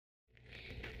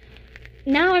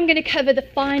now I'm going to cover the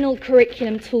final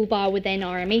curriculum toolbar within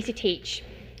RM Easiteach.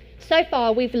 So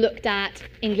far we've looked at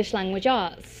English Language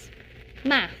Arts,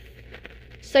 Math,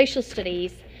 Social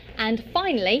Studies, and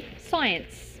finally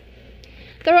Science.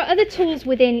 There are other tools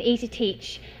within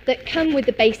Easiteach that come with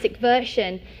the basic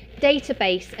version,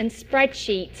 database and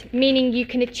spreadsheet, meaning you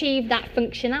can achieve that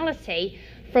functionality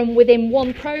from within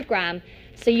one program,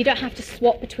 so you don't have to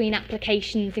swap between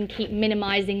applications and keep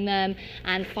minimizing them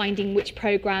and finding which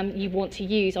program you want to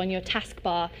use on your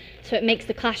taskbar. So it makes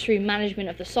the classroom management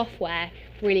of the software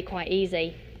really quite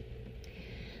easy.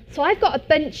 So I've got a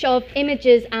bunch of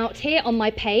images out here on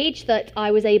my page that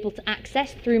I was able to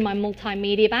access through my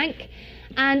multimedia bank,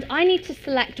 and I need to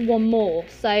select one more.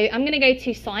 So I'm going to go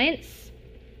to Science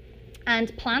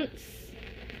and Plants,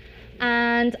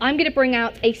 and I'm going to bring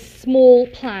out a small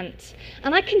plant.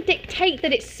 And I can dictate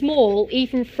that it's small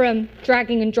even from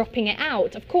dragging and dropping it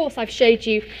out. Of course, I've showed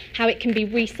you how it can be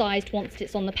resized once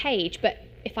it's on the page, but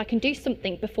if I can do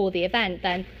something before the event,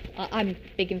 then I'm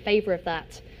big in favour of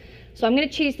that. So I'm going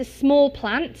to choose the small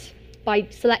plant by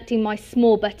selecting my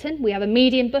small button. We have a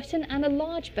medium button and a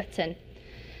large button.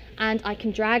 And I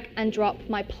can drag and drop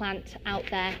my plant out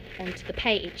there onto the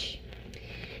page.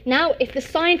 Now, if the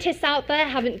scientists out there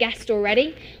haven't guessed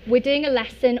already, we're doing a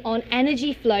lesson on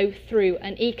energy flow through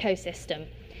an ecosystem.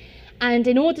 And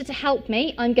in order to help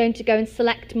me, I'm going to go and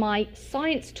select my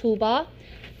Science toolbar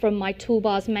from my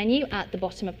Toolbars menu at the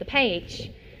bottom of the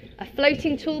page. A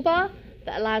floating toolbar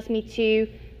that allows me to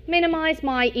minimize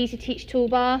my Easiteach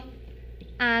toolbar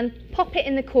and pop it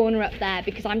in the corner up there,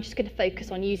 because I'm just going to focus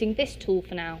on using this tool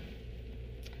for now.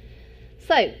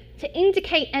 So, to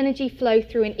indicate energy flow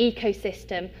through an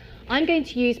ecosystem, I'm going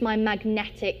to use my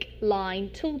magnetic line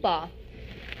toolbar.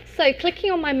 So,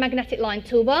 clicking on my magnetic line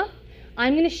toolbar,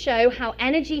 I'm going to show how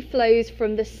energy flows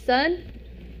from the sun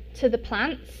to the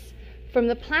plants, from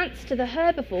the plants to the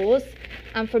herbivores,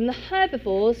 and from the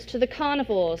herbivores to the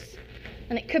carnivores.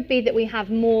 And it could be that we have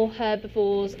more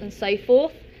herbivores and so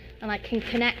forth, and I can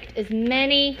connect as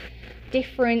many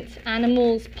different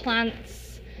animals,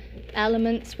 plants,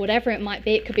 elements, whatever it might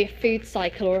be. It could be a food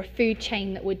cycle or a food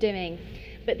chain that we're doing.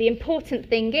 But the important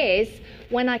thing is,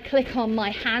 when I click on my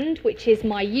hand, which is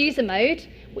my user mode,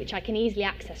 which I can easily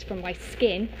access from my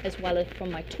skin as well as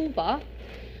from my toolbar,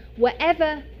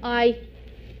 wherever I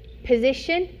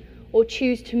position or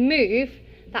choose to move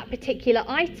that particular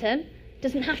item,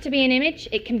 doesn't have to be an image,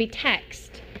 it can be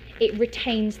text. It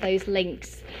retains those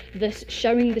links, thus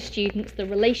showing the students the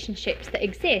relationships that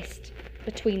exist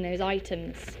between those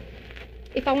items.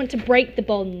 If I want to break the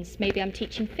bonds, maybe I'm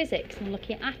teaching physics and I'm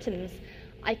looking at atoms,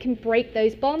 I can break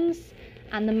those bonds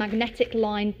and the magnetic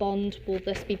line bond will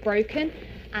thus be broken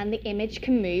and the image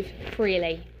can move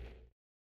freely.